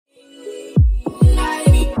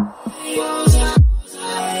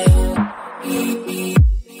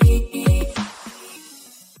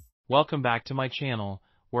Welcome back to my channel,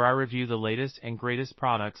 where I review the latest and greatest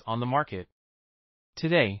products on the market.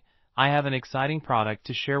 Today, I have an exciting product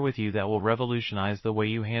to share with you that will revolutionize the way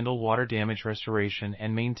you handle water damage restoration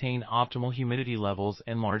and maintain optimal humidity levels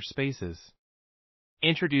in large spaces.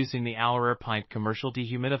 Introducing the Alorair Pint Commercial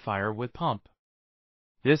Dehumidifier with Pump.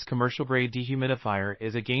 This commercial-grade dehumidifier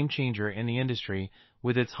is a game-changer in the industry,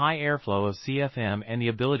 with its high airflow of CFM and the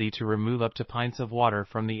ability to remove up to pints of water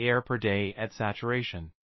from the air per day at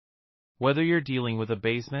saturation. Whether you're dealing with a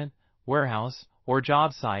basement, warehouse, or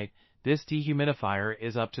job site, this dehumidifier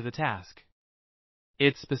is up to the task.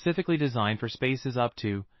 It's specifically designed for spaces up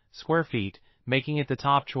to square feet, making it the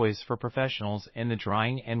top choice for professionals in the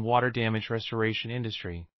drying and water damage restoration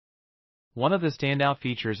industry. One of the standout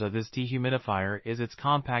features of this dehumidifier is its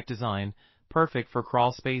compact design, perfect for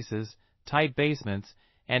crawl spaces, tight basements,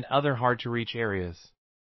 and other hard-to-reach areas.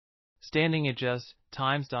 Standing at just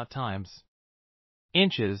times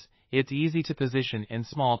inches, it's easy to position in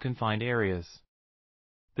small confined areas.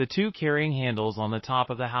 The two carrying handles on the top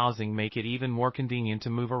of the housing make it even more convenient to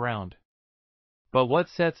move around. But what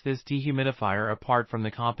sets this dehumidifier apart from the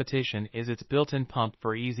competition is its built-in pump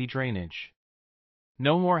for easy drainage.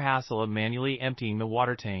 No more hassle of manually emptying the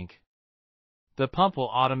water tank. The pump will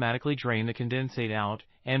automatically drain the condensate out,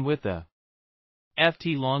 and with the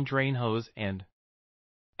FT long drain hose and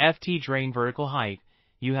FT drain vertical height,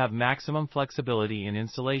 you have maximum flexibility in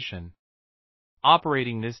installation.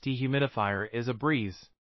 Operating this dehumidifier is a breeze.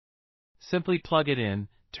 Simply plug it in,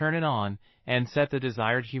 turn it on, and set the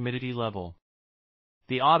desired humidity level.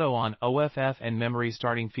 The auto-on, OFF, and memory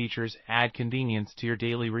starting features add convenience to your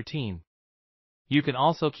daily routine. You can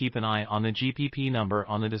also keep an eye on the GPP number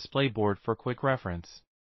on the display board for quick reference.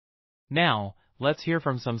 Now, let's hear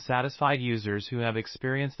from some satisfied users who have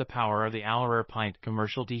experienced the power of the Alorair Pint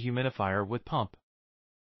Commercial Dehumidifier with Pump.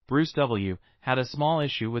 Bruce W. had a small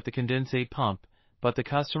issue with the condensate pump, but the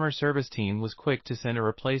customer service team was quick to send a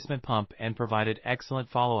replacement pump and provided excellent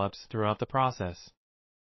follow-ups throughout the process.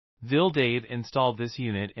 Vil Dave installed this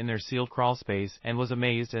unit in their sealed crawl space and was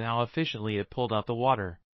amazed at how efficiently it pulled out the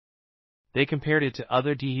water. They compared it to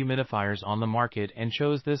other dehumidifiers on the market and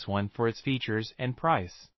chose this one for its features and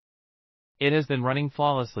price. It has been running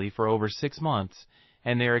flawlessly for over 6 months,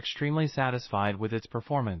 and they are extremely satisfied with its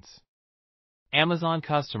performance. Amazon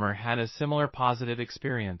customer had a similar positive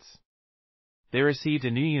experience. They received a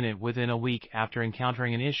new unit within a week after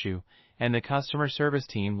encountering an issue, and the customer service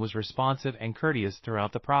team was responsive and courteous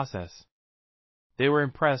throughout the process. They were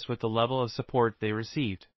impressed with the level of support they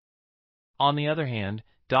received. On the other hand,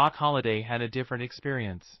 Doc Holliday had a different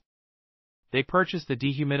experience. They purchased the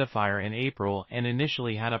dehumidifier in April and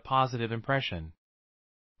initially had a positive impression.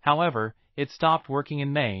 However, it stopped working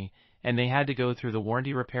in May, and they had to go through the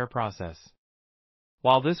warranty repair process.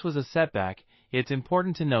 While this was a setback, it's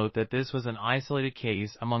important to note that this was an isolated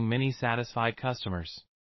case among many satisfied customers.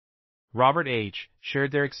 Robert H.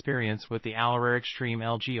 shared their experience with the Alorair Extreme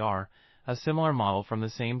LGR, a similar model from the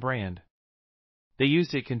same brand. They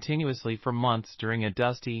used it continuously for months during a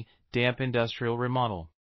dusty, damp industrial remodel.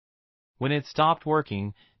 When it stopped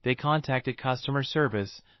working, they contacted customer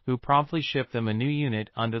service, who promptly shipped them a new unit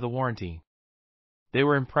under the warranty. They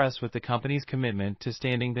were impressed with the company's commitment to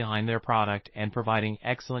standing behind their product and providing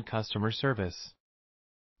excellent customer service.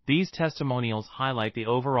 These testimonials highlight the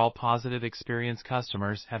overall positive experience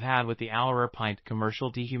customers have had with the Alorair Pint Commercial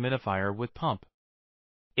Dehumidifier with Pump.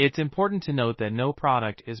 It's important to note that no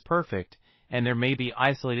product is perfect, and there may be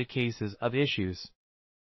isolated cases of issues.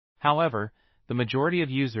 However, the majority of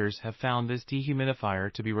users have found this dehumidifier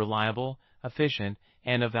to be reliable, efficient,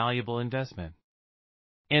 and a valuable investment.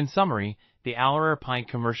 In summary, the Alorair Pint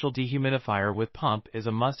Commercial Dehumidifier with Pump is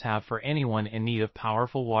a must-have for anyone in need of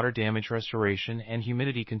powerful water damage restoration and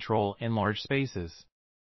humidity control in large spaces.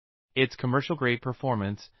 Its commercial-grade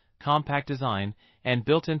performance, compact design, and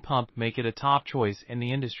built-in pump make it a top choice in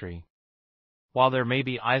the industry. While there may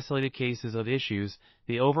be isolated cases of issues,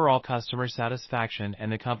 the overall customer satisfaction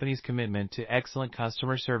and the company's commitment to excellent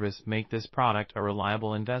customer service make this product a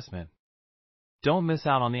reliable investment. Don't miss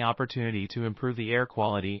out on the opportunity to improve the air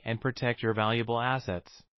quality and protect your valuable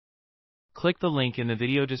assets. Click the link in the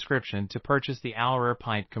video description to purchase the Alorair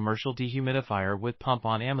Pint Commercial Dehumidifier with Pump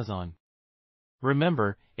on Amazon.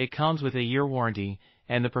 Remember, it comes with a year warranty,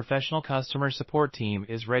 and the professional customer support team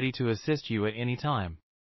is ready to assist you at any time.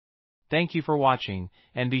 Thank you for watching,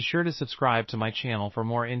 and be sure to subscribe to my channel for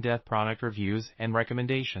more in-depth product reviews and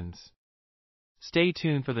recommendations. Stay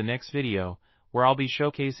tuned for the next video, where I'll be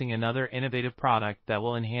showcasing another innovative product that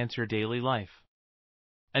will enhance your daily life.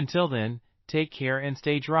 Until then, take care and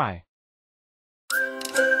stay dry.